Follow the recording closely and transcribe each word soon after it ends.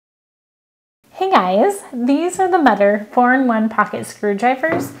Hey guys, these are the Mutter 4-in-1 pocket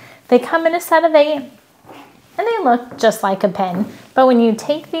screwdrivers. They come in a set of 8 and they look just like a pen. But when you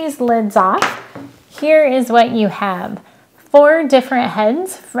take these lids off, here is what you have. 4 different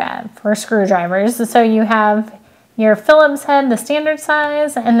heads for screwdrivers. So you have your Phillips head, the standard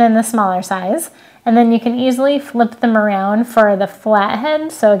size, and then the smaller size. And then you can easily flip them around for the flat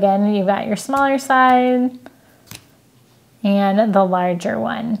head. So again, you've got your smaller side and the larger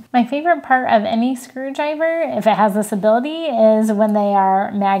one. My favorite part of any screwdriver, if it has this ability, is when they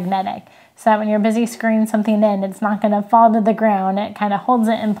are magnetic. So that when you're busy screwing something in, it's not going to fall to the ground. It kind of holds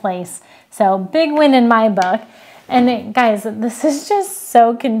it in place. So big win in my book. And guys, this is just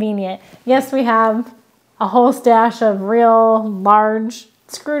so convenient. Yes, we have a whole stash of real large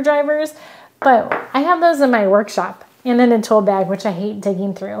screwdrivers, but I have those in my workshop and in a tool bag, which I hate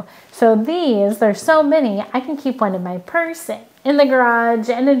digging through. So these, there's so many, I can keep one in my purse, in the garage,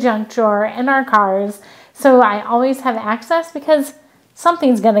 in a junk drawer, in our cars. So I always have access because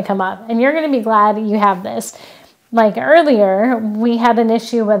something's gonna come up and you're gonna be glad you have this. Like earlier, we had an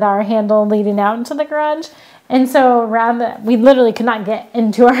issue with our handle leading out into the garage. And so we literally could not get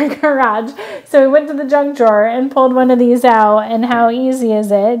into our garage. So we went to the junk drawer and pulled one of these out. And how easy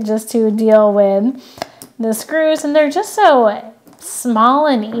is it just to deal with the screws? And they're just so small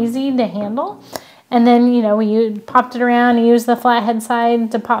and easy to handle. And then, you know, we popped it around and used the flathead side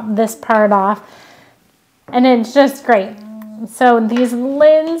to pop this part off. And it's just great. So these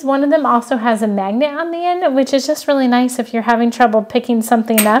lids, one of them also has a magnet on the end, which is just really nice if you're having trouble picking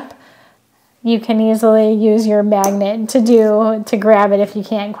something up. You can easily use your magnet to grab it if you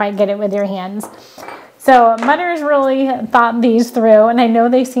can't quite get it with your hands. So Mutter's really thought these through, and I know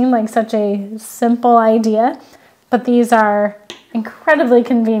they seem like such a simple idea, but these are incredibly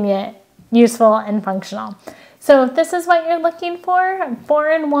convenient, useful, and functional. So if this is what you're looking for,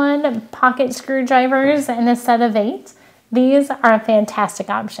 4-in-1 pocket screwdrivers in a set of 8, these are a fantastic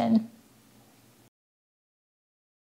option.